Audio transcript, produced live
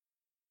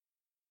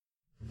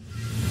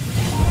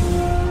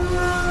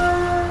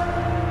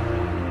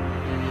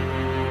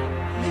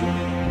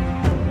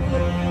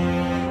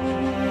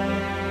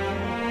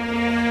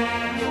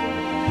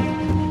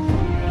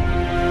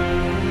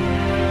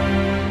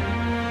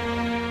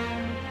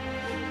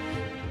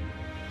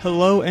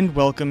Hello and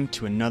welcome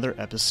to another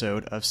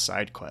episode of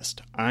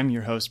SideQuest. I'm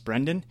your host,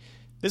 Brendan.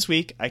 This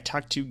week, I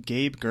talked to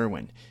Gabe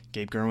Gurwin.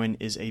 Gabe Gurwin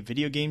is a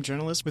video game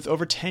journalist with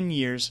over 10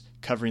 years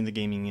covering the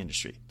gaming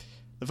industry.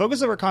 The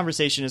focus of our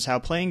conversation is how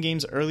playing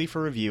games early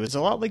for review is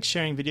a lot like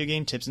sharing video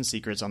game tips and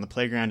secrets on the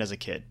playground as a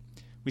kid.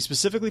 We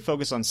specifically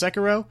focus on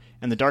Sekiro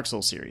and the Dark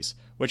Souls series,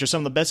 which are some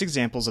of the best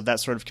examples of that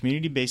sort of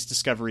community-based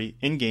discovery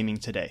in gaming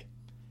today.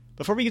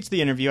 Before we get to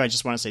the interview, I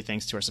just want to say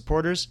thanks to our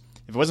supporters.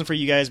 If it wasn't for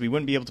you guys, we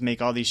wouldn't be able to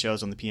make all these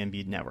shows on the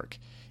PNB network.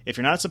 If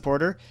you're not a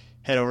supporter,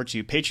 head over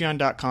to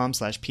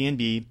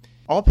patreon.com/PNB.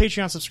 All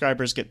Patreon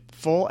subscribers get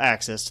full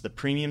access to the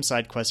premium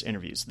SideQuest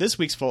interviews. This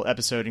week's full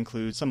episode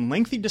includes some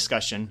lengthy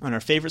discussion on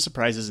our favorite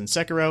surprises in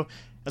Sekiro,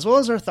 as well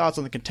as our thoughts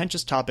on the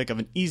contentious topic of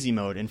an easy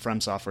mode in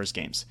From Software's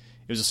games.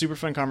 It was a super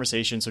fun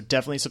conversation, so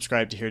definitely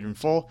subscribe to hear it in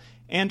full,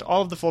 and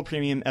all of the full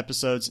premium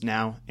episodes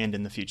now and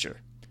in the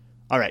future.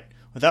 Alright,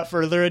 without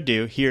further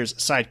ado, here's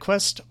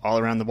SideQuest All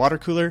Around the Water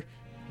Cooler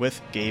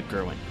with Gabe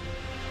Gurwin.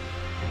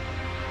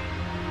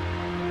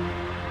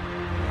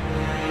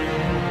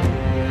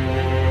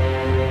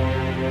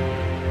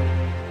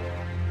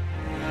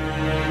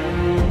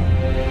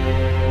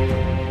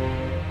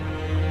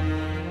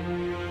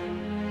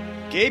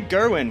 Gabe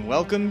Gurwin,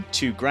 welcome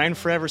to Grind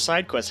Forever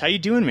SideQuest. How you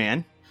doing,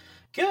 man?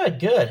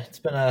 Good. It's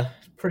been a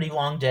pretty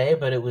long day,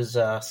 but it was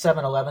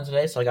 7-Eleven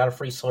today, so I got a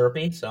free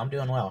Slurpee, so I'm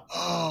doing well.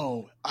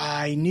 Oh,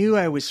 I knew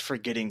I was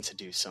forgetting to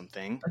do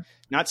something.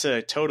 Not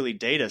to totally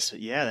date us, but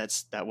yeah,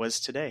 that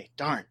was today.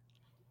 Darn.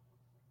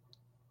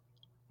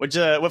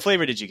 What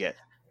flavor did you get?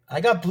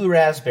 I got blue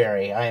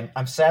raspberry.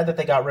 I'm sad that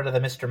they got rid of the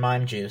Mr.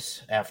 Mime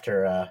juice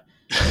after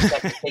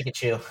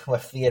Pikachu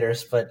left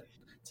theaters, but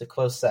it's a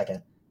close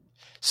second.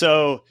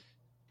 So,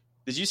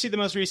 did you see the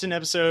most recent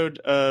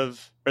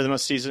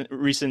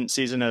recent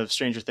season of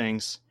Stranger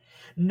Things?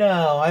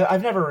 No,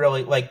 I've never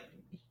really like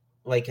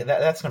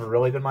that's never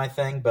really been my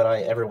thing, but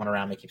everyone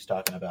around me keeps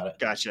talking about it.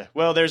 Gotcha.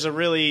 Well, there's a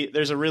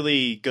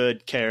really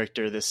good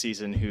character this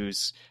season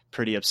who's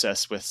pretty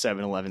obsessed with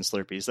 7-Eleven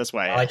Slurpees. That's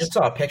why I just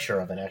saw a picture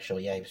of it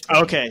actually. Yeah.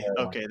 Okay,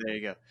 there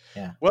you go.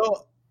 Yeah.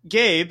 Well,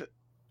 Gabe,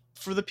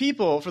 for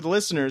the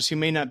listeners who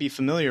may not be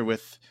familiar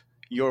with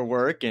your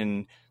work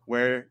and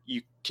where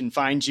you can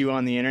find you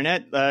on the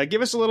internet,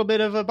 give us a little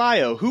bit of a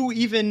bio. Who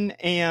even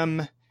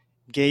am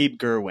Gabe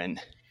Gurwin?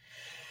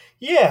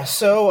 Yeah,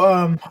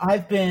 so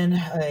I've been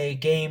a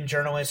game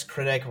journalist,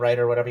 critic,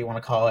 writer, whatever you want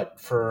to call it,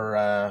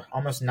 for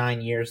almost 9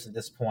 years at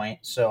this point.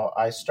 So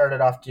I started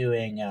off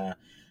doing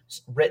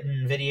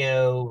written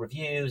video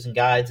reviews and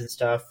guides and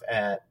stuff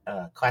at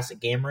Classic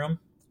Game Room,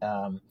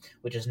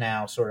 which is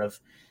now sort of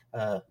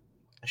a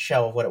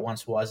shell of what it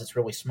once was. It's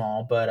really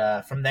small.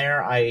 But from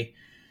there, I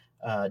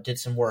did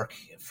some work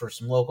for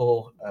some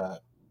local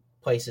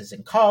places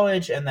in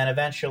college, and then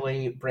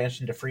eventually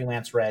branched into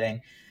freelance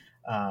writing.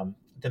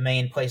 The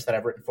main place that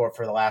I've written for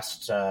the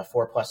last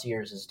 4+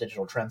 years is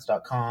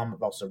digitaltrends.com.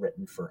 I've also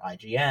written for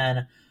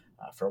IGN,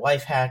 for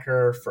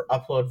Lifehacker, for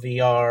Upload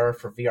VR,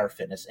 for VR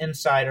Fitness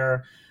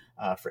Insider,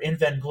 for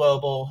Invent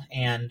Global,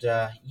 and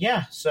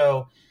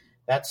so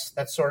that's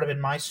sort of been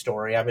my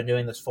story. I've been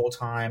doing this full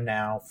time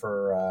now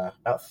for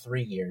about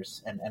 3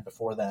 years, and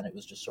before then it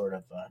was just sort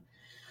of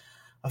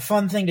a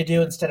fun thing to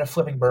do instead of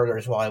flipping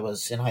burgers while I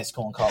was in high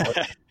school and college.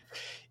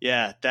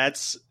 Yeah,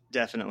 that's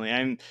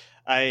definitely.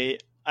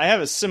 I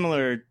have a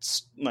similar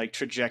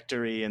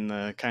trajectory in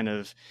the kind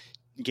of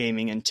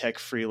gaming and tech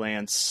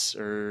freelance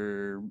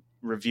or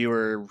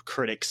reviewer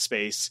critic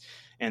space,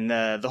 and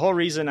the whole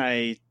reason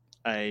I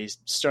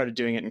started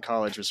doing it in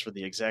college was for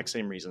the exact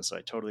same reason. So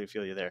I totally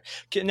feel you there.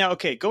 Now,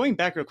 okay, going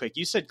back real quick,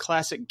 you said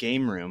Classic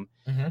Game Room.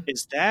 Mm-hmm.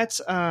 Is that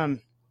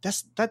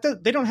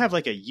they don't have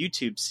like a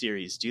YouTube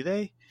series, do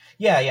they?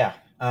 Yeah.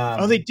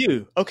 They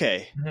do.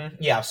 Okay. Mm-hmm.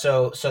 Yeah.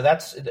 So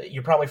that's,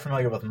 you're probably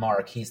familiar with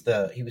Mark. He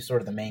was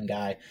sort of the main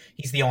guy.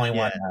 He's the only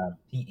one.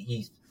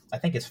 I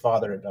think his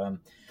father had,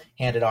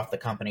 handed off the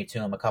company to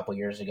him a couple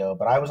years ago.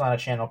 But I was on a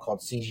channel called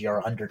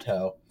CGR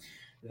Undertow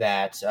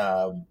that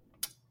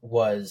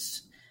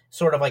was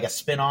sort of like a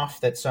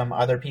spin-off that some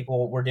other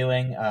people were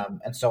doing.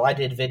 And so I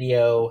did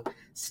video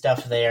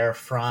stuff there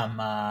from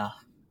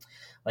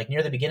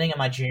near the beginning of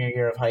my junior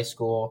year of high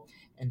school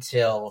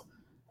until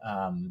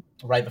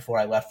right before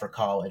I left for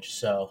college.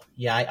 So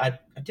yeah, I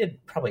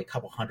did probably a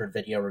couple hundred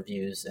video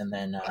reviews, and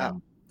then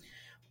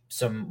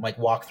some like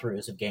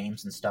walkthroughs of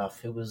games and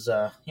stuff. It was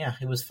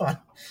it was fun.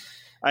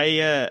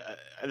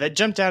 That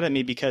jumped out at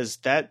me because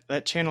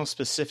that channel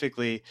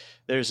specifically,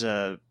 there's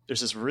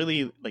this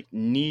really like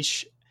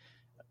niche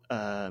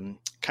kind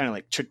of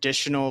like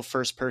traditional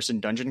first person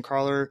dungeon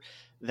crawler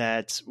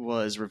that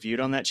was reviewed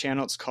on that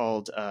channel. It's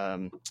called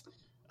The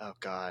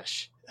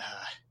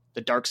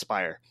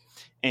Darkspire.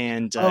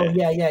 And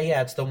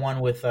it's the one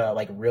with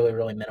like really,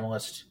 really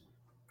minimalist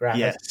graphics.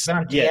 Yes. Is that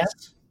on DS?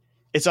 Yes.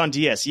 It's on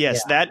DS.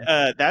 Yes. Yeah.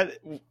 That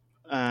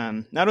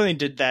not only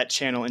did that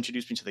channel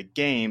introduce me to the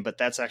game, but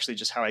that's actually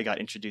just how I got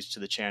introduced to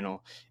the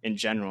channel in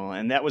general.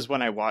 And that was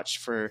when I watched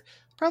for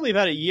probably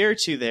about a year or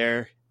two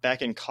there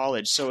back in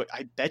college. So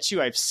I bet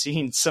you I've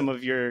seen some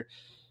of your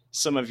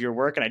some of your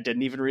work, and I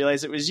didn't even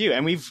realize it was you.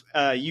 And we've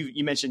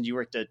you mentioned you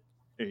worked at,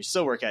 or you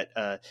still work at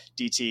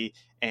DT,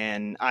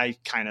 and I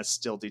kind of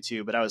still do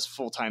too, but I was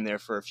full time there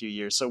for a few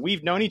years. So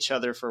we've known each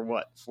other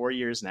for 4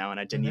 years now, and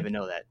I didn't even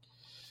know that.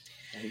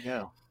 There you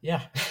go.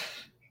 Yeah.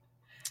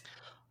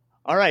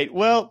 All right.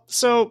 Well,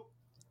 so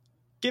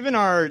given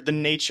the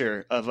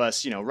nature of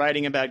us,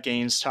 writing about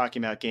games,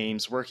 talking about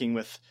games, working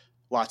with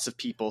lots of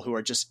people who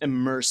are just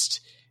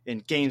immersed in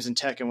games and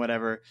tech and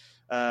whatever,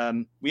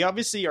 we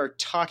obviously are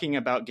talking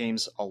about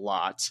games a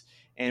lot.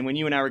 And when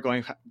you and I were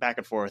going back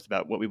and forth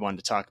about what we wanted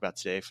to talk about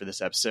today for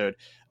this episode,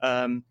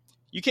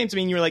 you came to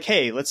me and you were like,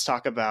 hey, let's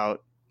talk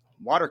about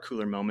water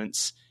cooler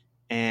moments.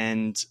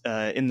 And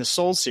in the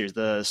Souls series,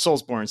 the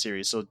Soulsborne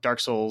series, so Dark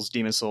Souls,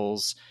 Demon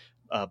Souls,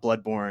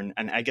 Bloodborne,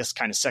 and I guess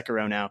kind of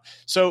Sekiro now.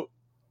 So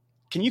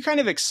can you kind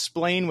of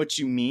explain what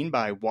you mean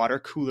by water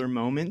cooler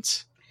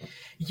moment?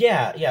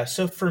 Yeah.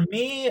 So for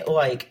me,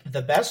 like,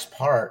 the best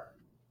part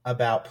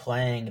about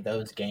playing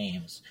those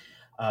games,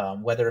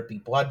 whether it be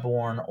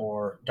Bloodborne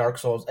or Dark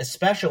Souls,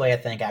 especially I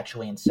think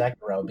actually in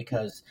Sekiro,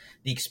 because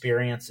the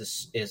experience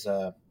is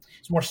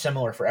it's more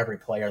similar for every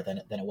player than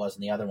it was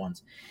in the other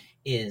ones,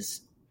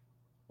 is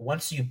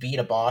once you beat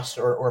a boss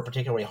or a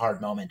particularly hard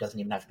moment, doesn't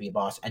even have to be a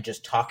boss, and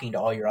just talking to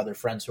all your other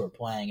friends who are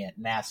playing it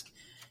and ask,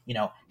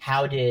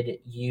 how did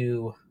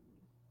you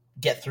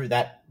get through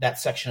that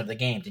section of the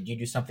game? Did you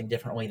do something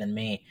differently than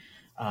me?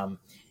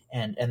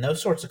 And those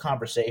sorts of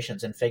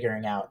conversations and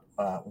figuring out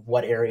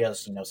what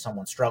areas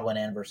someone's struggling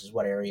in versus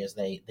what areas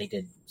they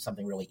did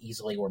something really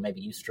easily, or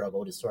maybe you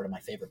struggled, is sort of my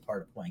favorite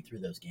part of playing through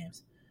those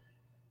games.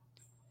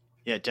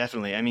 Yeah,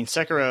 definitely. I mean,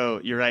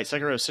 Sekiro, you're right.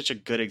 Sekiro is such a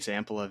good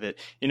example of it.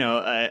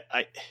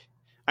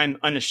 I'm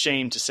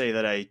unashamed to say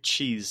that I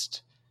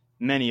cheesed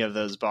many of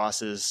those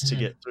bosses to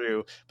get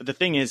through. But the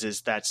thing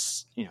is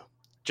that's,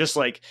 just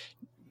like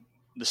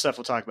the stuff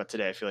we'll talk about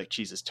today, I feel like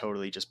cheese is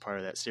totally just part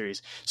of that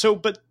series. So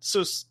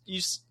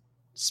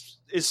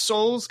is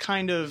Souls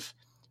kind of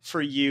for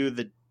you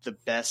the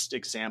best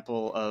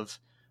example of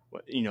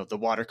the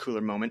water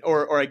cooler moment,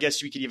 or I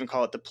guess we could even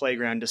call it the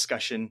playground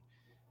discussion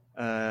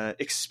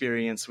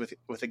experience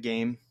with a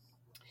game?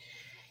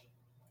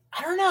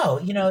 I don't know.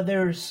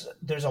 There's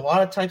a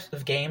lot of types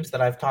of games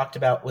that I've talked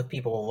about with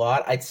people a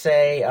lot. I'd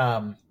say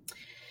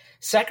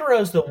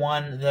Sekiro's the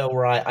one, though,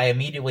 where I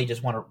immediately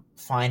just want to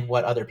find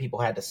what other people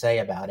had to say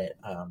about it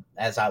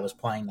as I was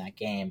playing that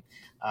game,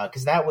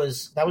 because that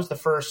was the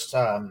first.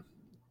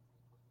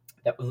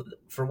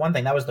 For one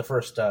thing, that was the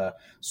first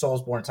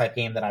Soulsborne type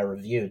game that I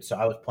reviewed, so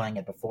I was playing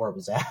it before it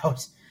was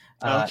out.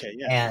 Okay,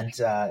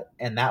 yeah.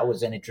 And that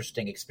was an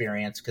interesting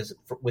experience because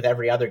with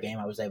every other game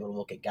I was able to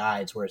look at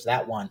guides, whereas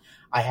that one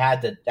I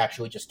had to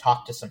actually just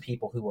talk to some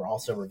people who were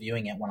also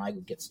reviewing it when I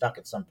would get stuck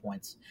at some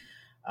points.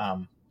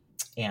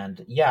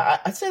 And yeah,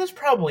 I'd say that's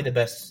probably the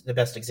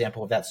best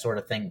example of that sort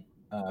of thing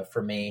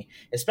for me,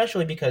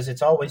 especially because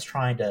it's always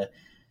trying to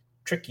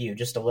trick you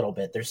just a little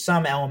bit. There's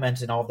some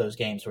elements in all of those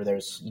games where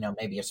there's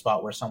maybe a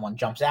spot where someone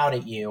jumps out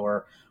at you,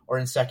 or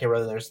in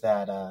Sekiro there's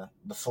that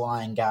the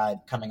flying guy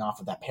coming off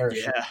of that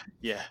parachute.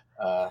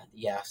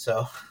 Yeah.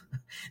 So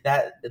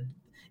that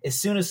as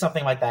soon as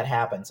something like that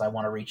happens, I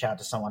want to reach out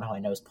to someone who I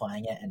know is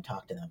playing it and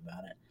talk to them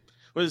about it.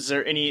 Was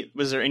there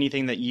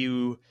anything that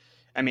you,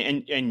 I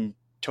mean, and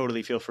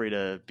totally feel free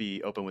to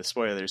be open with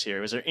spoilers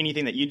here. Was there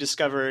anything that you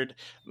discovered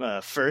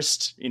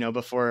first,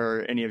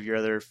 before any of your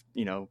other,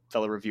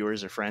 fellow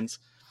reviewers or friends?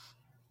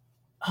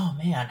 Oh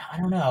man, I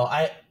don't know.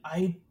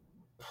 I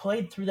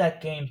played through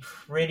that game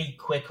pretty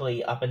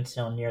quickly up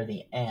until near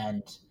the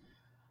end.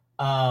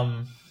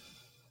 I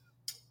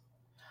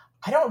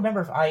don't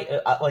remember if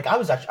I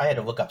had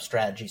to look up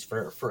strategies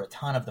for a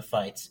ton of the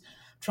fights.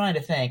 I'm trying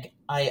to think.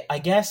 I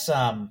guess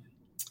the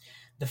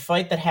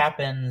fight that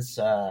happens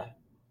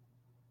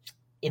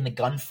in the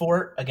gun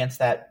fort against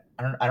that,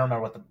 I don't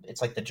remember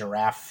it's like the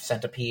giraffe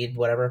centipede,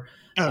 whatever.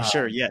 Oh,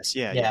 sure. Yes.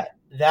 Yeah.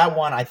 That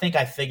one, I think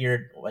I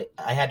figured,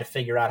 I had to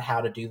figure out how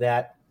to do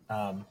that.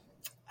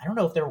 I don't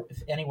know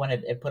if anyone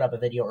had put up a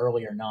video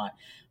earlier or not,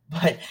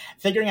 but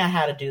figuring out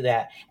how to do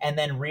that and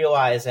then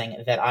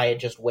realizing that I had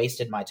just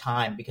wasted my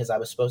time because I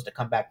was supposed to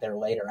come back there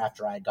later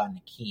after I had gotten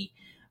a key.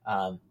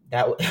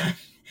 That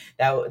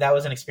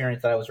was an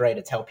experience that I was ready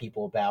to tell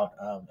people about.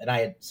 And I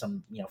had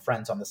some,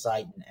 friends on the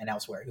site and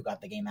elsewhere who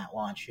got the game at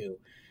launch who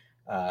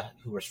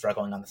were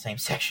struggling on the same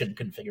section,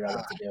 couldn't figure out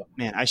what to do.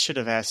 Man, I should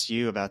have asked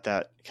you about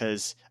that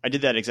because I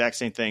did that exact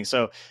same thing.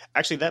 So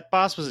actually that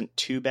boss wasn't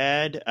too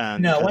bad.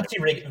 No, once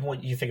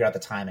you figure out the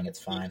timing,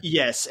 it's fine.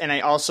 Yes. And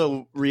I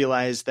also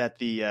realized that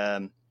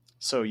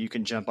so you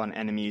can jump on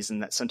enemies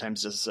and that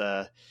sometimes does,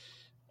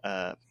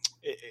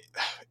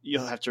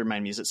 you'll have to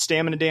remind me, is it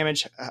stamina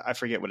damage? I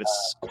forget what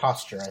it's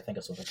posture, I think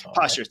is what it's called.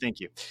 Posture,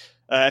 thank you.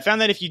 I found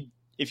that if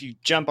you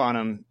jump on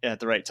him at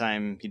the right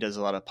time, he does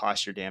a lot of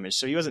posture damage.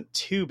 So he wasn't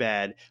too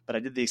bad, but I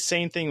did the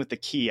same thing with the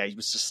key. I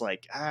was just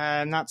like,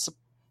 I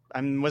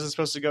wasn't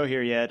supposed to go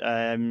here yet.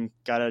 I'm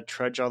gotta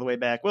trudge all the way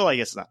back. Well, I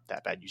guess it's not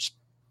that bad. You just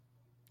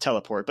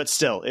teleport, but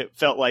still, it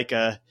felt like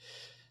a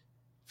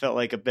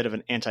bit of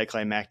an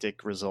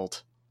anticlimactic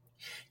result.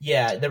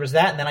 Yeah, there was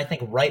that, and then I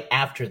think right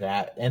after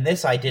that, and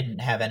this I didn't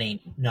have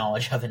any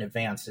knowledge of in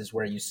advance, is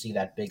where you see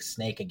that big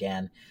snake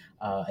again,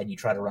 and you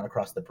try to run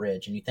across the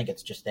bridge, and you think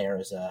it's just there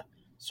as a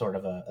sort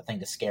of a thing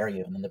to scare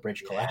you, and then the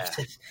bridge Yeah,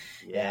 collapses.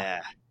 Yeah.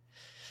 yeah,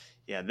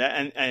 yeah.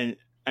 That and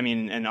I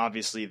mean, and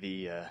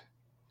obviously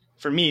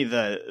for me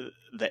the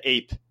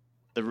ape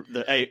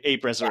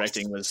ape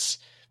resurrecting Yes. was,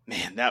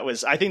 man, that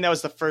was, I think that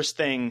was the first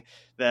thing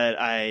that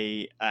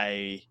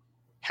I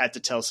had to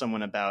tell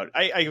someone about.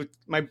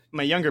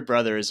 My younger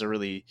brother is a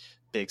really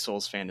big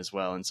Souls fan as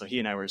well, and so he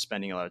and I were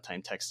spending a lot of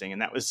time texting,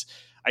 and that was,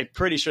 I'm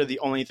pretty sure, the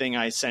only thing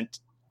I sent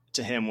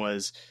to him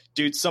was,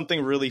 dude,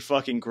 something really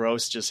fucking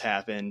gross just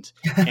happened,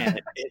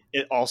 and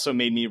it also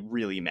made me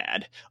really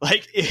mad.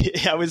 Like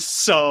I was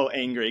so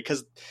angry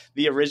because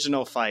the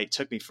original fight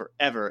took me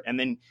forever, and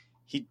then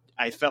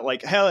I felt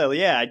like, hell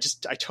yeah,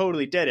 I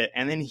totally did it,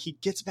 and then he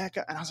gets back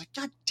up, and I was like,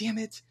 God damn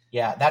it.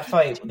 Yeah, that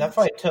fight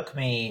took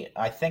me,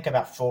 I think,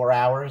 about 4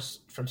 hours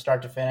from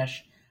start to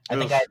finish. I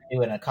think I had Oof. to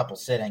do it in a couple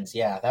sittings.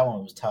 Yeah, that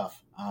one was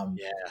tough.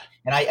 Yeah,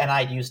 And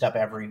I'd used up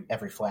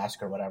every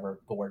flask or whatever,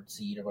 gourd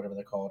seed or whatever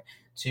they're called,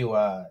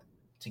 to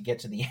get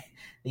to the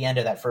the end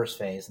of that first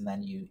phase, and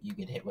then you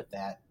get hit with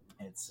that.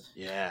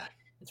 yeah.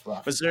 It's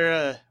rough. Was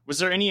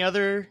there any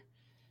other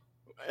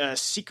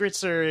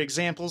secrets or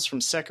examples from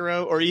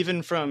Sekiro, or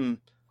even from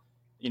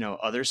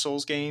other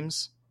Souls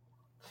games?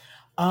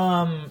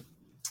 Um,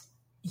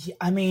 yeah,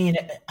 I mean,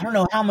 I don't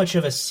know how much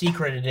of a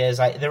secret it is.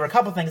 There were a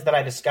couple things that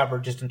I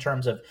discovered just in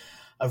terms of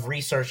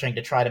researching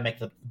to try to make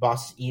the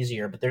boss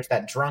easier. But there's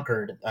that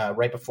drunkard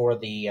right before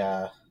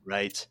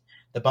Right,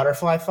 the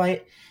butterfly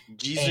fight.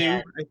 Jizu,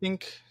 And I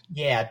think.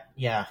 yeah,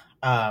 yeah.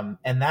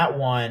 And that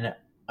one,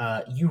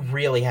 you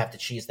really have to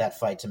cheese that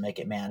fight to make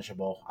it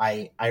manageable.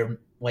 I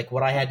like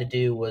what I had to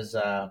do was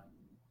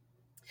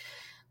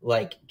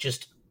like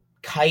just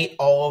kite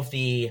all of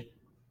the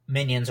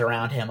minions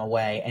around him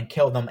away and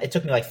kill them. It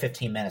took me like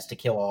 15 minutes to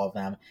kill all of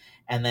them,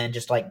 and then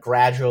just like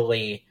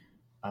gradually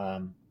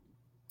um,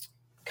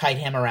 kite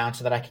him around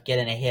so that I could get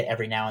in a hit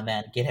every now and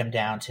then, get him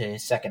down to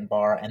his second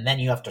bar, and then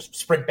you have to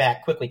sprint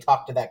back, quickly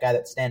talk to that guy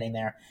that's standing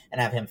there,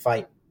 and have him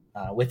fight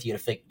with you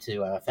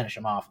to finish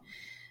him off.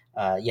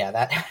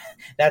 Yeah,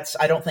 that's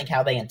I don't think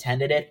how they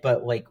intended it,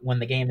 but like when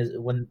the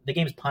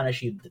games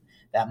punish you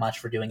that much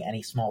for doing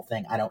any small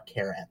thing, I don't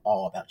care at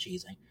all about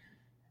cheesing.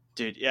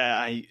 Dude,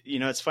 yeah,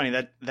 it's funny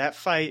that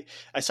fight.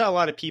 I saw a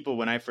lot of people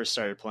when I first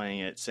started playing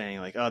it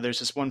saying like, "Oh, there's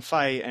this one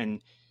fight, and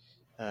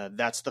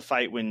that's the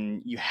fight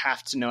when you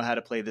have to know how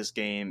to play this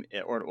game,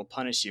 or it will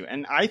punish you."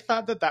 And I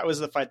thought that was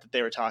the fight that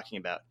they were talking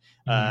about.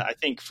 Mm-hmm. I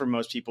think for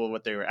most people,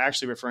 what they were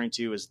actually referring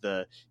to was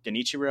the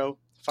Genichiro Oh,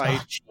 fight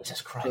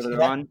Jesus Christ!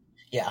 further on.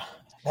 Yeah,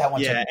 that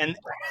one. Yeah, and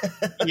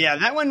yeah,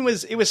 that one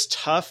was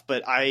tough,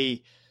 but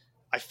I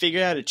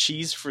figured out a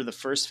cheese for the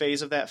first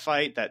phase of that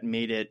fight that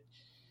made it.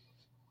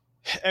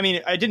 I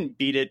mean, I didn't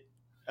beat it.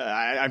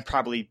 I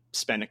probably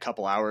spent a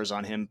couple hours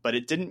on him, but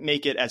it didn't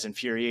make it as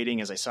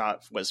infuriating as I saw it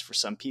was for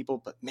some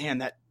people. But man,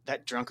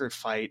 that drunkard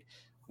fight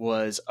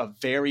was a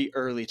very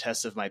early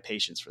test of my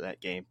patience for that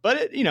game.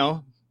 But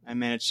I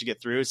managed to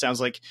get through. It sounds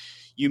like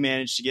you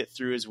managed to get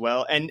through as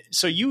well. And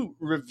so you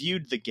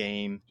reviewed the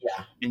game,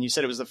 Yeah. and you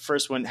said it was the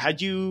first one.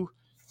 And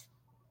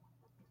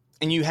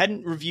you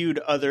hadn't reviewed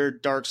other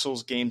Dark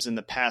Souls games in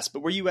the past,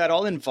 but were you at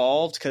all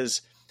involved?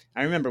 Because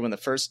I remember when the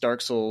first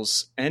Dark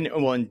Souls and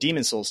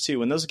Demon Souls too,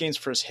 when those games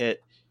first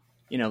hit,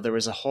 there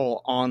was a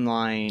whole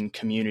online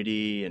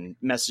community and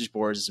message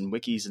boards and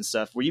wikis and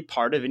stuff. Were you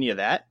part of any of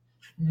that?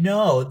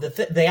 No,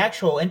 the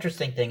actual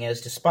interesting thing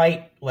is,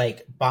 despite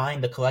like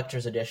buying the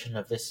collector's edition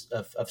of this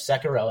of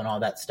Sekiro and all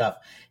that stuff,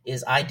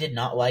 is I did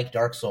not like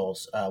Dark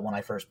Souls when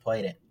I first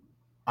played it.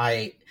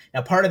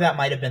 Now part of that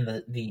might have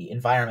been the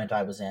environment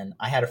I was in.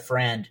 I had a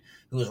friend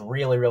who was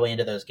really really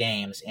into those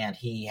games, and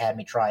he had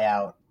me try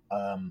out.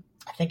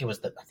 I think it was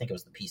the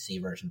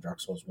PC version of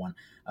Dark Souls 1,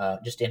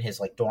 just in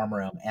his like dorm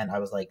room, and I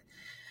was like,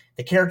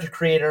 the character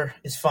creator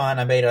is fun.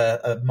 I made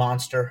a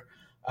monster.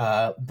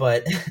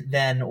 But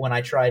then when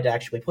I tried to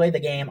actually play the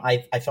game, I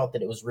felt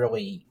that it was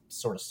really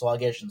sort of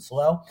sluggish and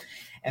slow.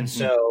 And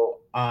Mm-hmm. so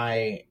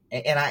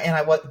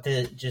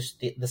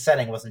the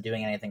setting wasn't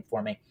doing anything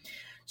for me.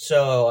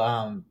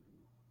 So,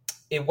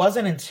 it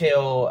wasn't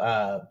until,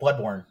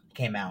 Bloodborne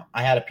came out.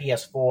 I had a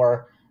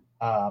PS4,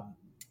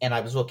 and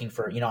I was looking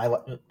for,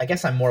 I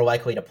guess I'm more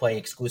likely to play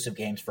exclusive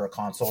games for a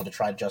console to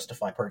try to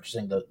justify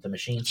purchasing the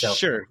machine. So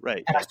Sure,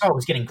 right. and I saw it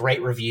was getting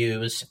great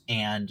reviews,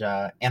 and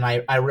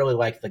I really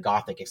liked the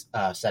Gothic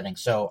setting.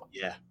 So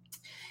Yeah.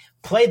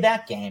 played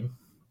that game.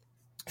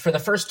 For the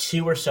first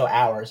 2 or so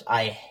hours,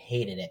 I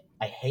hated it.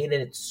 I hated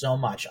it so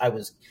much. I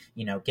was,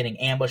 getting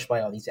ambushed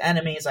by all these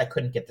enemies. I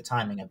couldn't get the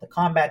timing of the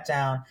combat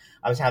down.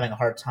 I was having a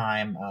hard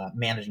time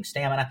managing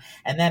stamina.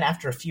 And then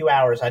after a few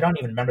hours, I don't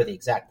even remember the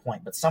exact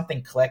point, but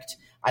something clicked.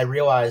 I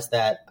realized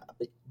that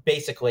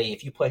basically,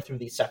 if you play through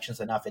these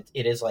sections enough,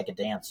 it is like a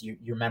dance.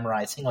 You're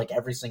memorizing like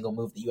every single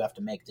move that you have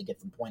to make to get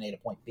from point A to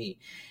point B.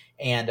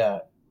 And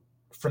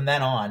from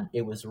then on,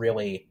 it was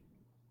really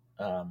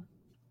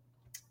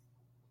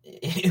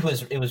it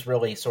was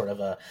really sort of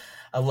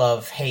a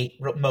love hate,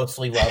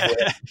 mostly love.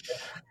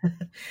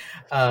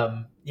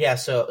 Yeah,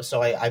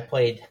 so I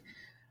played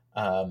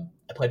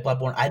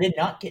Bloodborne. I did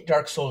not get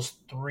Dark Souls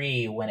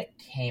 3 when it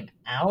came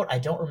out. I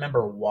don't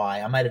remember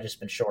why. I might have just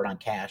been short on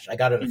cash. I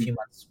got it a few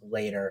months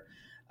later.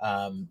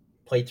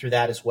 Played through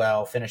that as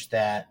well, finished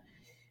that.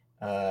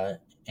 And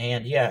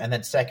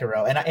then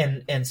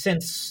Sekiro. And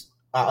since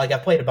like I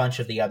played a bunch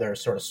of the other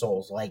sort of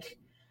Souls like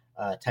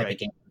type of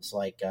games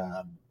like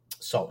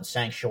Salt and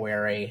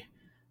Sanctuary.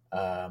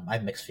 I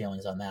have mixed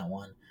feelings on that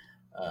one.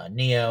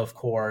 Neo, of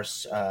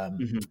course.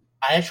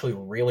 I actually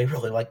really,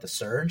 really like the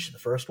Surge, the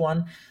first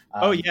one.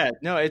 Oh yeah,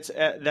 no, it's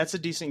that's a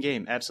decent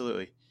game,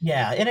 absolutely.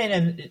 Yeah,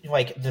 and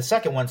like the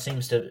second one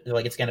seems to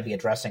like it's going to be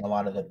addressing a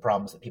lot of the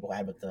problems that people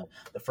had with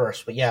the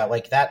first. But yeah,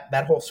 like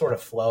that whole sort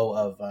of flow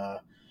of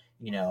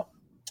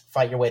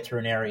fight your way through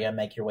an area,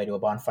 make your way to a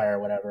bonfire or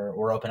whatever,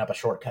 or open up a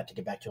shortcut to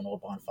get back to an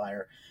old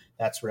bonfire.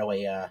 That's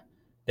really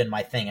been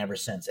my thing ever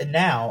since. And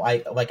now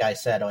I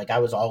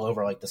was all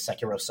over like the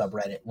Sekiro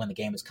subreddit when the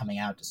game was coming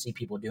out to see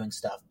people doing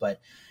stuff.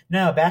 But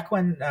no, back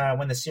when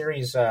the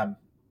series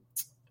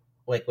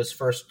was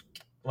first,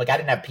 like I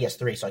didn't have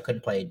PS3, so I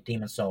couldn't play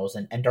Demon Souls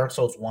and Dark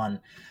Souls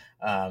 1.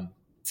 I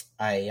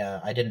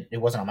didn't. It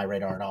wasn't on my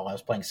radar at all. I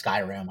was playing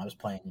Skyrim. I was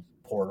playing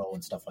Portal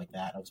and stuff like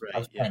that. I was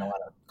playing a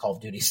lot of Call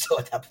of Duty still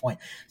at that point.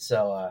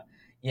 So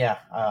yeah,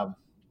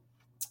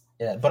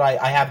 but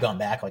I have gone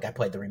back. Like I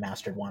played the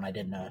remastered one. I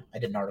did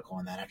an article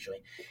on that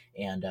actually,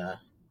 and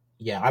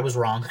I was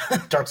wrong.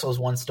 Dark Souls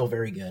 1 still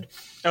very good.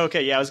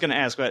 Okay, yeah, I was going to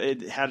ask,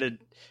 but how did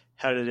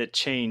it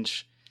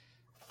change?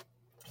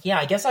 Yeah,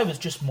 I guess I was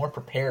just more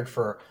prepared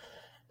for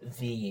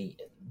the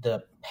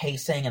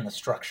pacing and the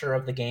structure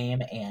of the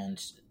game, and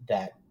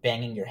that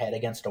banging your head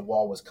against a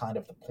wall was kind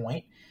of the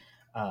point.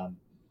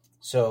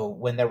 So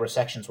when there were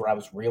sections where I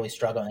was really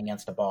struggling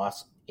against a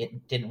boss,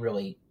 it didn't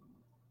really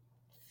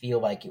feel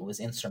like it was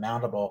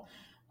insurmountable.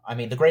 I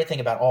mean, the great thing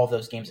about all of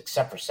those games,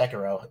 except for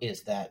Sekiro,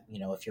 is that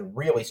if you're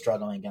really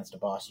struggling against a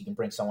boss, you can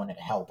bring someone in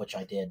to help, which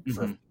I did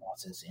for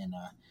bosses in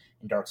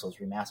Dark Souls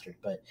Remastered.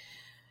 But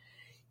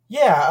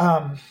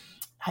yeah,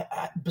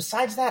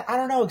 besides that, I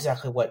don't know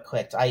exactly what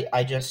clicked.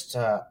 I just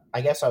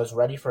I guess I was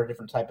ready for a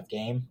different type of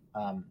game.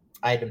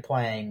 I had been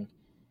playing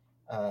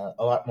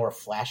a lot more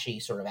flashy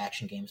sort of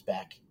action games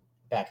back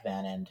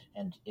then,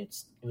 and it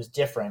was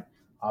different,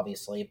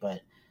 obviously,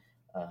 but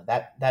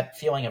that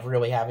feeling of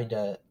really having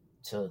to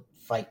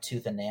fight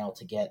tooth and nail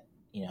to get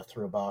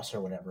through a boss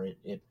or whatever,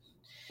 it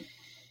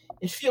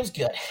feels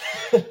good.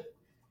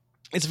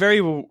 It's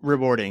very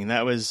rewarding.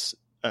 That was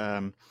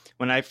when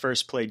I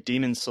first played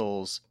Demon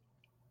Souls.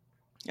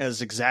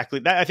 As exactly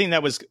that. I think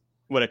that was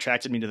what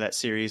attracted me to that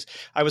series.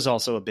 I was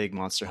also a big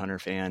Monster Hunter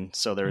fan,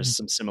 so there was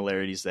some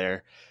similarities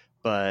there.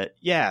 But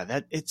yeah,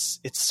 that it's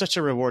such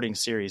a rewarding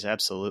series.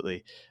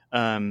 Absolutely.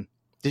 Have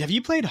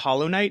you played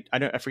Hollow Knight?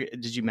 I forget.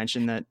 Did you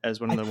mention that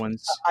as one of the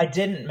ones? I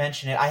didn't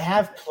mention it. I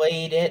have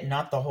played it,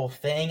 not the whole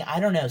thing. I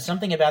don't know.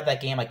 Something about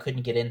that game I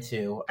couldn't get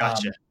into.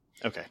 Gotcha.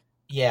 Okay.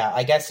 Yeah,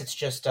 I guess it's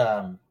just.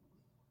 I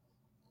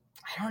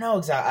don't know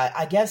exactly.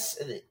 I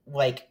guess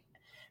like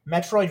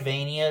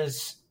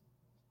Metroidvanias.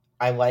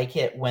 I like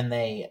it when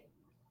they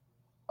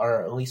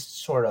are at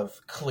least sort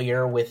of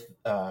clear with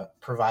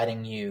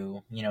providing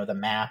you, the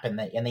map and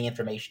the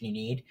information you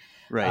need.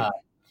 Right.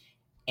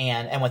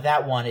 And with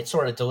that one, it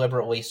sort of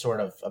deliberately sort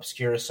of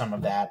obscures some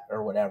of that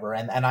or whatever.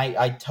 And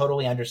I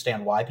totally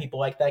understand why people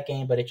like that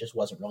game, but it just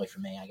wasn't really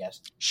for me, I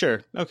guess.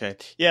 Sure. Okay.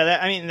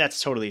 Yeah.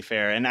 That's totally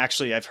fair. And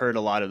actually, I've heard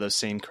a lot of those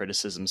same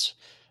criticisms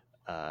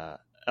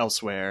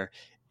elsewhere.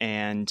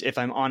 And if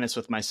I'm honest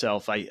with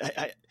myself, I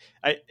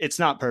it's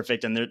not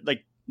perfect. And they're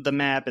like, the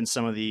map and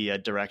some of the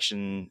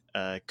direction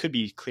could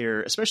be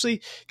clearer,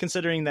 especially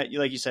considering that,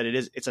 like you said,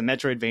 it's a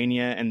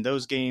Metroidvania, and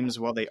those games,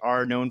 while they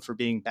are known for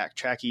being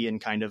backtracky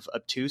and kind of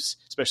obtuse,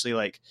 especially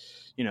like,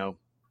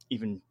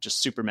 even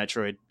just Super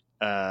Metroid,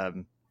 Hollow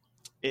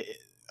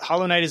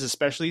Knight is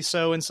especially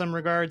so in some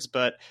regards.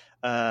 But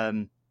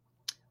the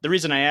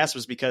reason I asked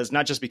was because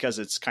not just because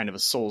it's kind of a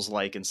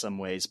Souls-like in some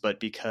ways, but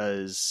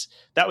because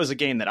that was a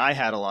game that I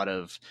had a lot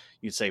of,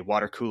 you'd say,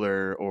 water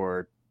cooler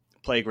or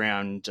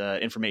playground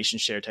information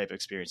share type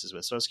experiences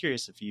with. So I was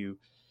curious if you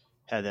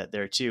had that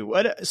there too.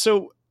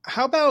 So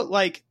how about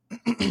like,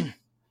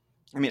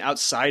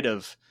 outside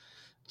of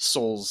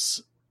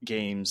Souls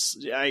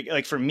games,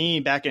 like for me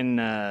back in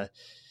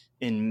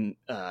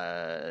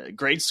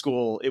grade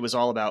school, it was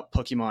all about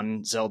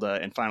Pokemon, Zelda,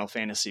 and Final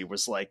Fantasy.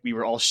 Was like we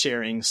were all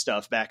sharing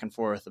stuff back and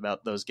forth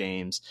about those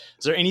games.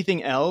 Is there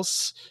anything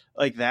else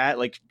like that,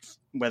 like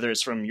whether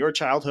it's from your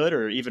childhood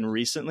or even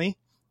recently,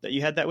 that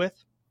you had that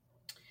with?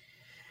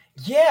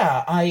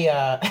 Yeah,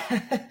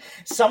 I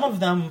some of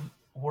them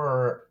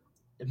were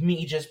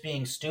me just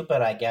being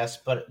stupid, I guess.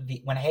 But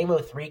when Halo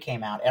 3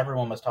 came out,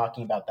 everyone was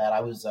talking about that.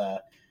 I was,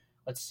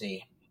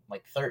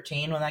 like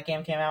 13 when that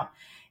game came out,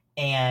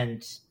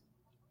 and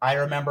I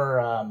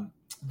remember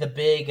the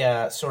big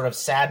sort of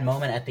sad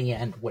moment at the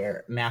end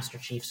where Master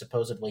Chief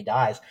supposedly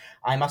dies.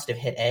 I must have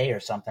hit A or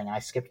something. I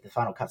skipped the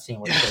final cutscene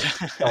where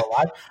he's still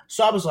alive.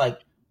 So I was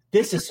like,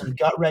 this is some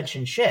gut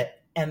wrenching shit.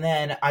 And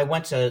then I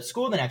went to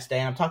school the next day,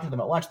 and I'm talking to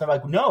them at lunch. And they're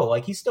like, no,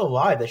 like, he's still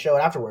alive. They show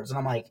it afterwards. And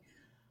I'm like,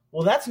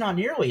 well, that's not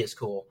nearly as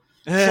cool.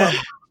 So,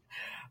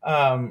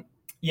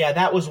 yeah,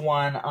 that was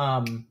one.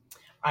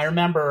 I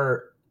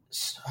remember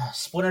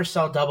Splinter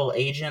Cell Double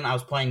Agent. I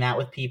was playing that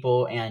with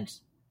people, and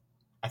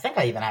I think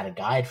I even had a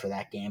guide for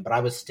that game, but I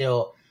was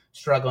still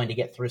struggling to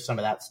get through some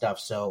of that stuff.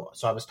 So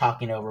I was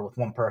talking over with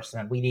one person,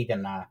 and we'd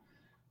even,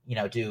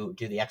 do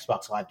the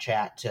Xbox Live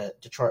chat to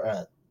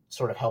try,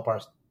 sort of help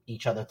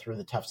each other through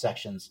the tough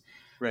sections.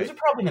 Right. Those are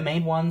probably the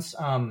main ones.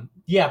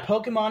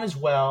 Pokemon as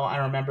well. I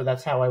remember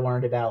that's how I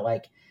learned about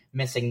like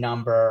missing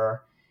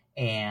number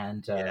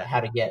and how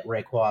to get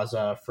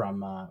Rayquaza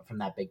from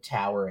that big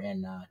tower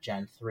in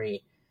Gen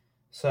 3.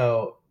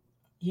 So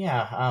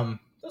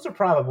those are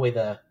probably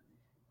the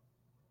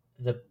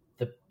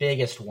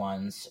biggest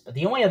ones.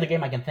 The only other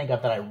game I can think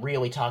of that I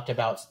really talked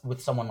about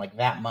with someone like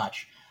that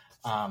much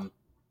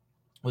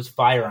was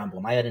Fire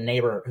Emblem. I had a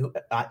neighbor who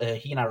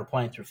he and I were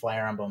playing through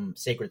Fire Emblem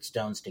Sacred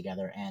Stones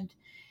together, and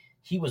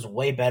he was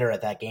way better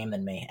at that game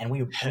than me. And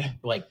we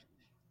played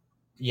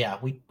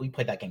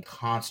that game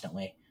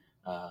constantly.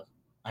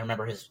 I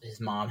remember his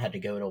mom had to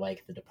go to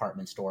like the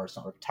department store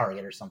or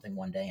Target or something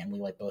one day, and we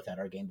like both had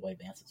our Game Boy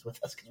Advances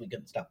with us because we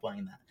couldn't stop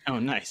playing that. Oh,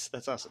 nice!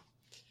 That's awesome.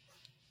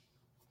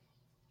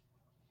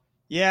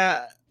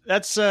 Yeah,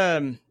 that's.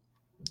 I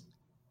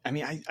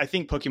mean, I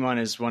think Pokemon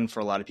is one for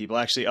a lot of people.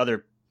 Actually,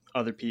 other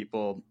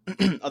people,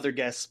 other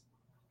guests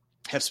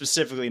have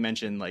specifically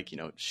mentioned like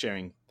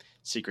sharing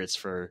secrets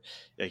for,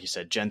 like you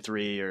said, Gen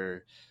 3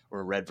 or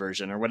Red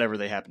version or whatever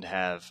they happen to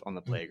have on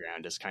the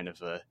playground is kind of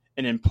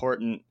an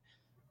important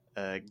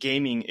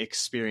gaming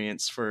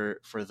experience for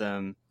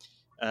them,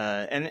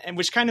 and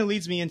which kind of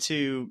leads me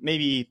into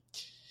maybe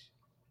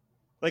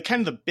like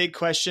kind of the big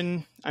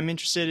question I'm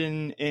interested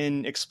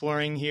in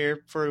exploring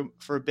here for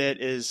a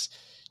bit is,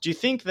 do you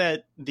think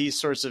that these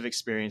sorts of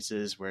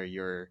experiences where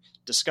you're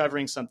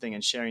discovering something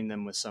and sharing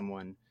them with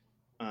someone,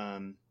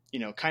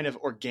 kind of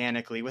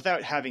organically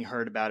without having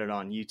heard about it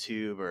on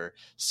YouTube or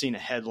seen a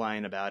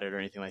headline about it or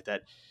anything like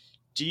that,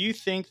 do you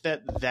think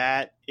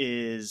that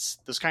is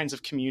those kinds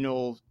of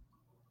communal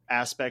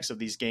aspects of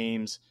these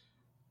games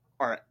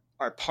are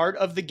part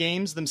of the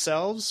games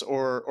themselves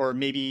or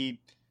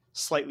maybe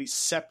slightly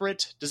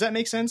separate? Does that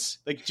make sense?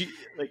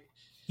 Basically,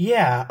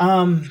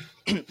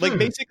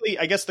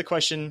 I guess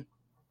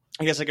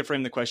I could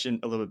frame the question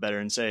a little bit better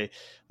and say,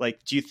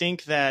 like, do you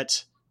think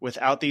that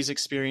without these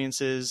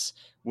experiences,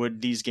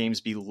 would these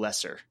games be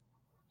lesser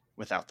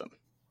without them?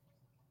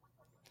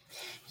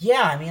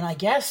 Yeah, I mean, I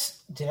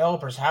guess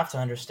developers have to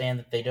understand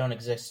that they don't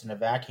exist in a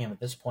vacuum at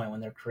this point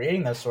when they're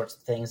creating those sorts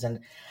of things.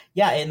 And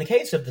yeah, in the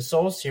case of the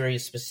Souls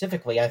series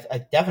specifically,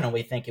 I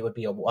definitely think it would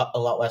be a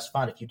lot less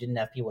fun if you didn't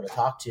have people to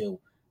talk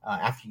to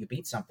after you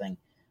beat something,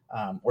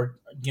 or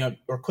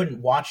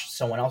couldn't watch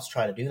someone else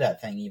try to do that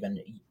thing. Even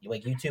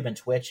like YouTube and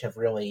Twitch have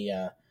really,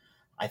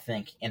 I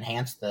think,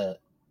 enhanced the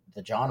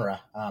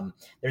genre.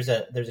 There's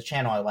a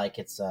channel I like.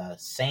 It's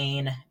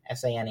Sane,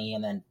 SANE,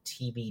 and then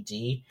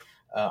TBD.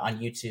 On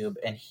YouTube,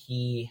 and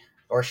he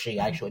or she,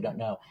 I actually don't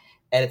know,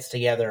 edits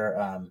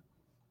together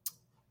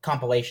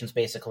compilations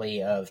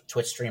basically of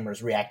Twitch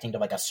streamers reacting to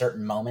like a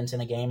certain moment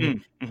in a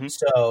game. Mm-hmm.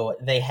 So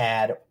they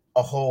had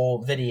a whole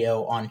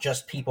video on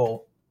just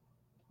people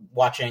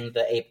watching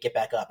the ape get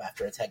back up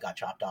after its head got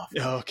chopped off.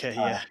 Okay,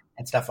 yeah.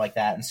 And stuff like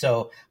that. And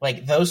so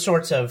like those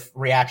sorts of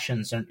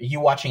reactions, and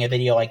you watching a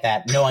video like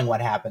that, knowing what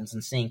happens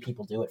and seeing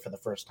people do it for the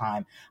first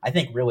time, I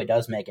think really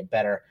does make it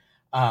better.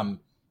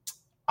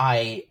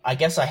 I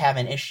guess I have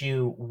an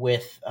issue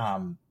with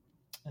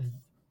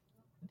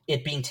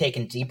it being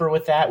taken deeper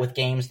with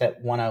games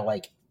that want to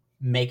like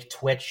make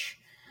Twitch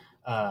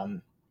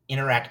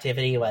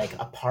interactivity like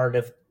a part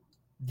of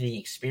the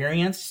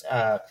experience.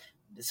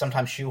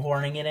 Sometimes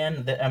shoehorning it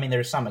in. I mean,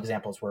 there's some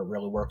examples where it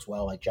really works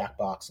well, like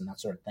Jackbox and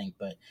that sort of thing.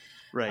 But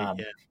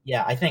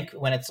I think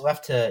when it's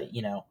left to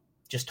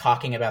just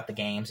talking about the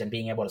games and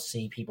being able to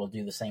see people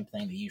do the same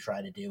thing that you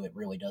try to do, it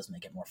really does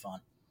make it more fun.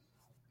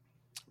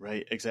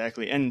 Right,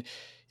 exactly. And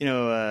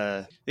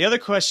the other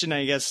question,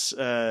 I guess,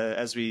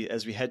 as we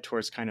head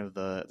towards kind of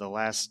the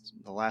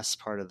last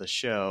part of the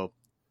show,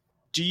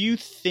 do you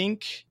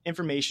think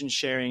information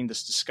sharing,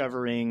 this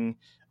discovering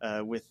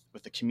with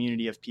the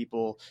community of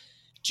people,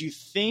 do you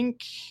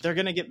think they're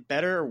going to get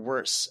better or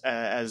worse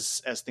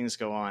as things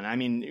go on? I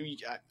mean,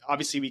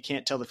 obviously we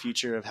can't tell the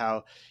future of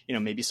how,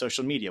 maybe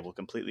social media will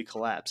completely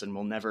collapse and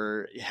we'll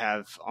never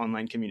have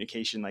online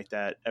communication like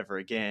that ever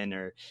again,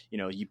 or,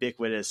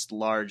 ubiquitous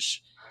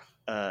large,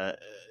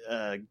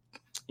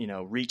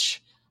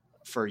 reach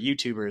for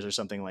YouTubers or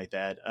something like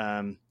that.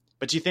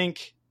 But do you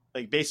think,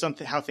 like, based on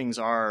how things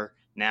are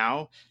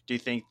now, do you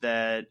think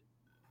that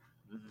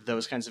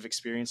those kinds of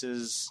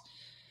experiences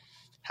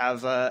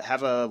have a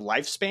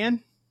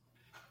lifespan?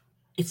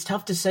 It's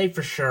tough to say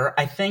for sure.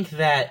 I think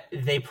that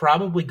they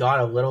probably got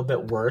a little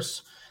bit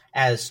worse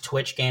as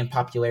Twitch gained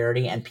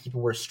popularity and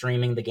people were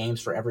streaming the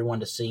games for everyone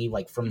to see,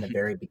 like from the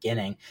very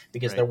beginning,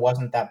 because there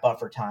wasn't that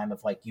buffer time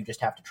of like you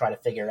just have to try to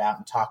figure it out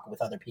and talk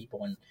with other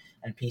people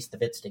and piece the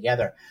bits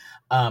together.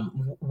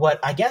 What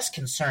I guess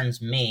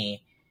concerns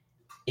me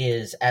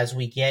is as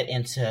we get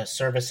into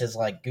services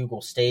like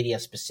Google Stadia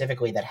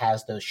specifically that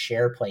has those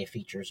share play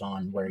features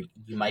on where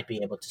you might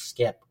be able to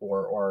skip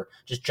or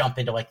just jump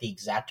into like the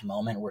exact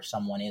moment where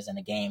someone is in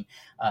a game,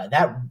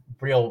 that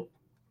real,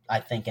 I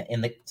think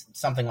in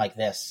something like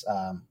this,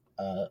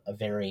 a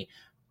very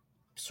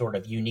sort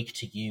of unique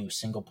to you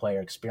single player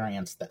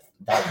experience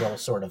that will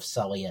sort of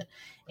sully it.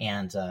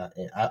 And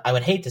I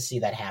would hate to see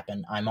that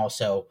happen. I'm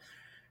also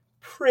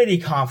pretty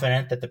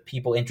confident that the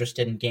people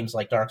interested in games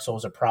like Dark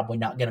Souls are probably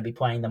not going to be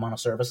playing them on a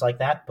service like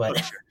that. But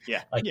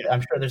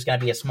I'm sure there's going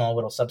to be a small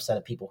little subset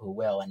of people who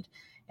will. And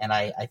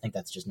I think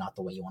that's just not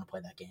the way you want to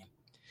play that game.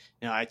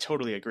 No, I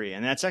totally agree.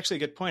 And that's actually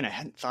a good point. I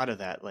hadn't thought of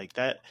that. Like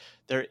that,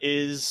 there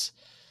is,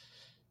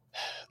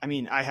 I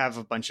mean, I have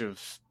a bunch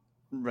of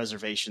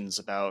reservations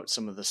about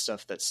some of the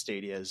stuff that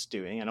Stadia is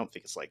doing. I don't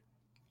think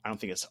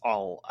it's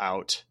all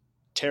out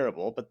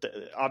terrible, but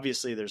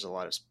obviously there's a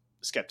lot of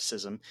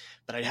skepticism,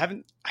 but I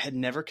had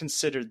never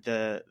considered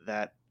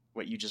that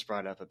what you just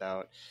brought up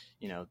about,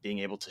 being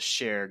able to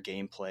share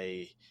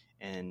gameplay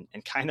and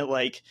kind of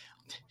like,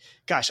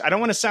 gosh, I don't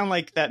want to sound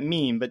like that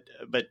meme, but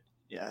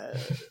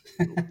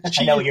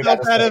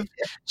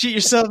cheat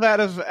yourself out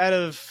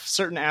of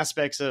certain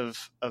aspects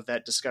of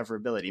that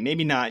discoverability.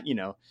 Maybe not,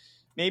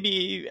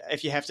 maybe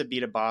if you have to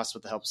beat a boss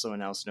with the help of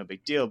someone else, no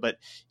big deal. But,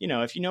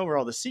 if you know where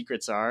all the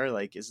secrets are,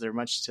 like, is there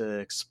much to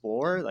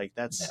explore? Like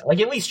that's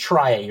like, at least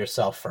try it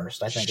yourself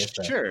first, I think.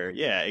 Sure.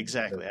 Yeah,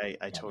 exactly.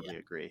 I totally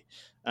agree.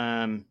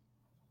 And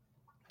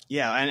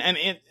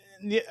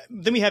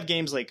then we have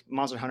games like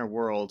Monster Hunter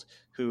World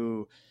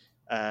who,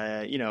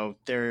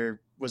 there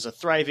was a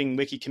thriving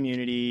wiki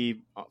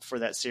community for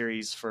that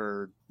series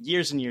for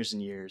years and years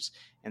and years.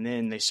 And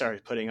then they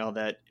started putting all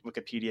that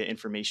Wikipedia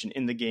information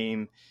in the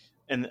game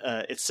and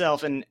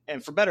itself, and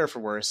for better or for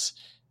worse,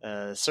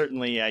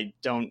 certainly I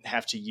don't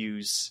have to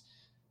use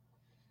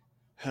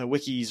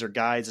wikis or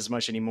guides as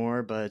much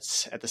anymore,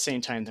 but at the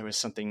same time, there was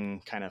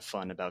something kind of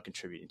fun about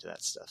contributing to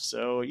that stuff.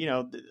 So,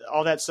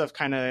 all that stuff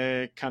kind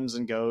of comes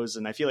and goes,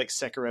 and I feel like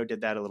Sekiro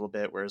did that a little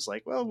bit, where it's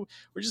like, well,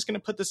 we're just going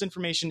to put this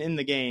information in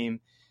the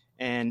game,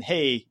 and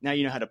hey, now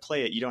you know how to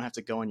play it. You don't have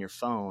to go on your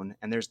phone,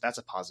 and that's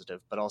a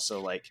positive, but also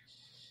like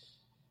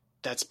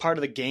that's part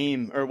of the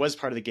game, or was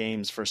part of the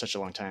games for such a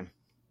long time.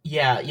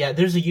 Yeah.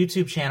 There's a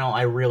YouTube channel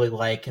I really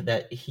like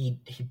that he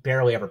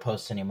barely ever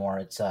posts anymore.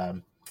 It's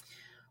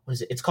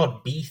it's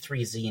called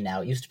B3Z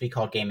now. It used to be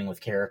called Gaming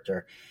with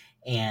Character,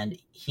 and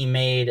he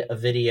made a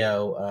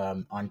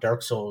video on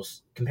Dark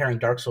Souls, comparing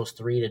Dark Souls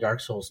 3 to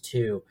Dark Souls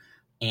 2,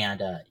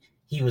 and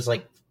he was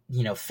like,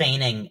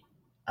 feigning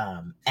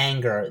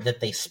anger that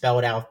they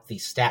spelled out the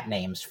stat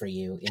names for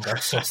you in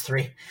Dark Souls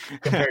 3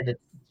 compared to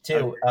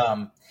 2.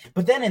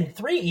 But then in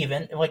 3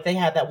 even, like they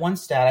had that one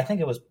stat, I think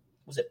it was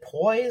it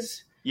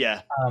poise?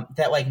 Yeah.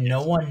 That like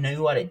no one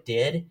knew what it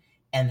did,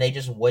 and they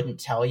just wouldn't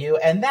tell you,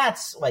 and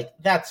that's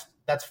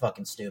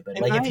fucking stupid.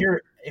 And like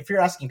if you're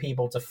asking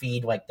people to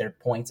feed like their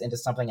points into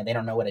something and they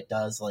don't know what it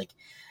does, like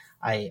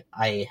I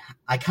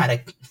kind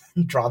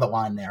of draw the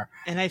line there.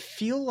 And I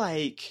feel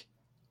like,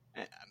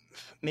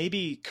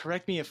 maybe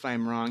correct me if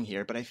I'm wrong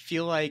here, but I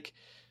feel like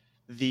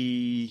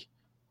the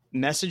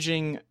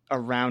messaging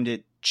around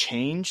it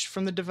changed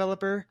from the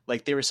developer.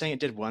 Like they were saying it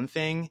did one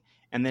thing,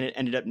 and then it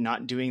ended up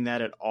not doing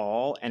that at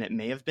all. And it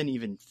may have been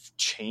even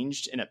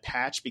changed in a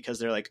patch because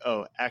they're like,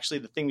 oh, actually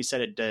the thing we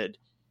said it did,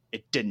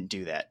 it didn't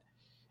do that.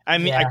 I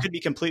mean, I could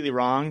be completely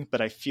wrong,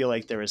 but I feel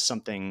like there is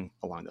something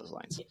along those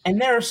lines. And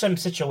there are some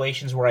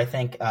situations where I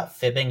think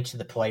fibbing to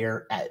the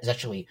player is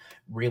actually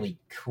really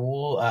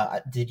cool.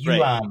 Did you?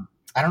 Right.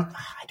 I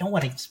don't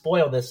want to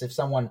spoil this if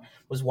someone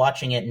was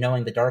watching it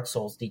knowing the Dark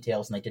Souls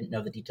details and they didn't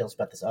know the details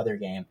about this other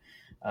game.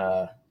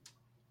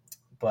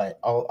 But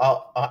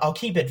I'll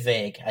keep it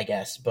vague, I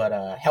guess. But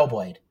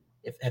Hellblade,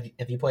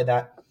 have you played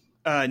that?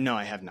 No,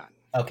 I have not.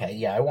 Okay,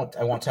 yeah, I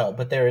won't tell it.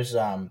 But there's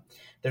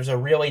a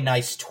really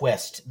nice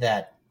twist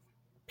that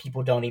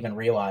people don't even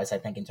realize, I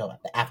think, until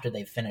after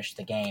they've finished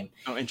the game.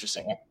 Oh,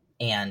 interesting.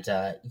 And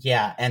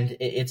and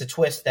it's a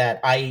twist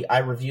that I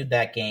reviewed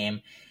that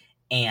game,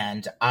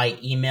 and I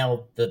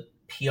emailed the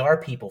PR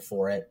people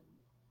for it,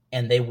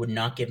 and they would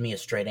not give me a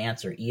straight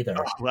answer either.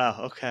 Oh,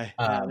 wow. Okay.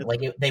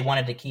 They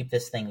wanted to keep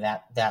this thing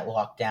that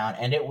locked down,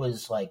 and it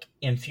was like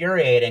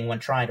infuriating when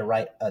trying to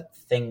write a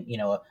thing,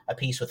 a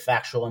piece with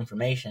factual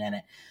information in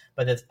it.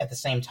 But at the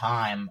same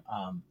time,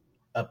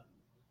 a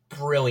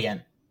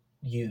brilliant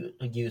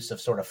use of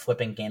sort of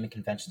flipping gaming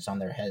conventions on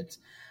their heads,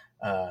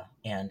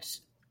 and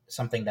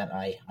something that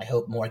I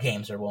hope more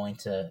games are willing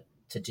to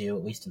do,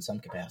 at least in some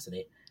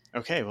capacity.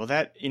 Okay, well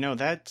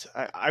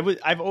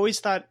I've always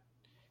thought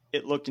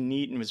it looked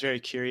neat and was very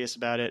curious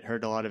about it,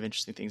 heard a lot of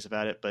interesting things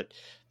about it, but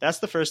that's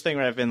the first thing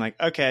where I've been like,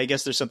 okay, I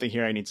guess there's something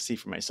here I need to see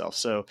for myself.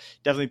 So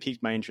definitely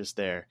piqued my interest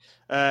there.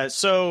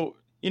 So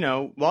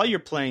while you're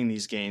playing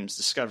these games,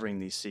 discovering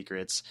these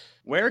secrets,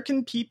 where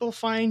can people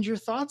find your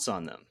thoughts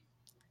on them?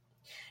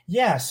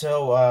 Yeah,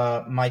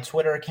 so my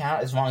Twitter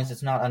account, as long as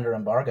it's not under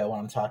embargo when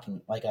I'm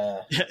talking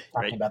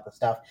Right. about the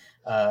stuff,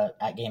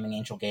 at Gaming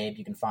Angel Gabe,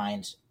 you can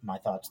find my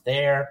thoughts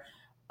there.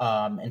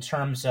 In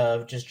terms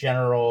of just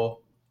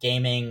general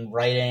gaming,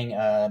 writing,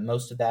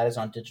 most of that is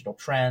on Digital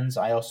Trends.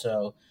 I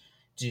also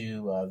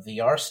do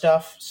VR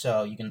stuff,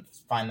 so you can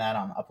find that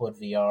on Upload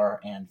VR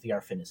and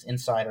VR Fitness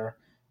Insider.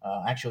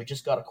 Actually, we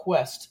just got a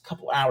Quest a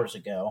couple hours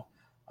ago,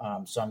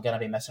 so I'm going to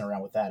be messing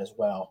around with that as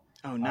well.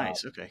 Oh,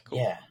 nice. Okay, cool.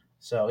 Yeah.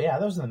 So, yeah,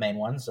 those are the main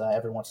ones.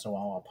 Every once in a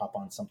while, I'll pop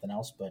on something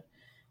else, but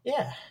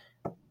yeah.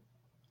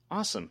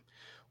 Awesome.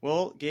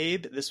 Well,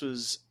 Gabe, this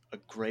was a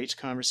great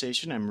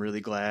conversation. I'm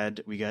really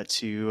glad we got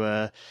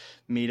to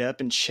meet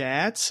up and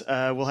chat.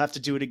 We'll have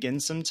to do it again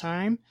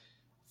sometime.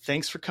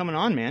 Thanks for coming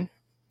on, man.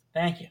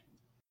 Thank you.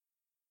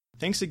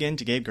 Thanks again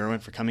to Gabe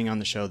Gurwin for coming on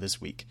the show this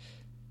week.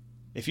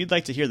 If you'd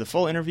like to hear the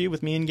full interview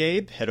with me and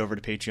Gabe, head over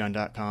to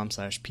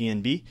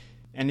patreon.com/PNB.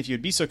 And if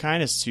you'd be so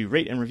kind as to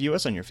rate and review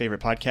us on your favorite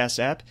podcast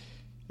app,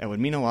 that would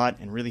mean a lot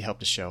and really help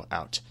the show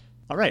out.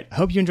 All right, I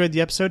hope you enjoyed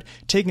the episode.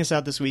 Taking us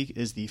out this week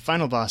is the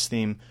final boss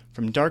theme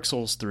from Dark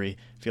Souls 3. I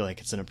feel like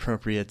it's an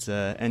appropriate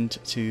end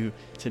to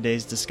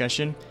today's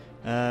discussion.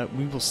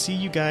 We will see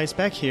you guys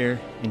back here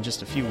in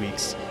just a few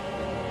weeks.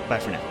 Bye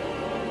for now.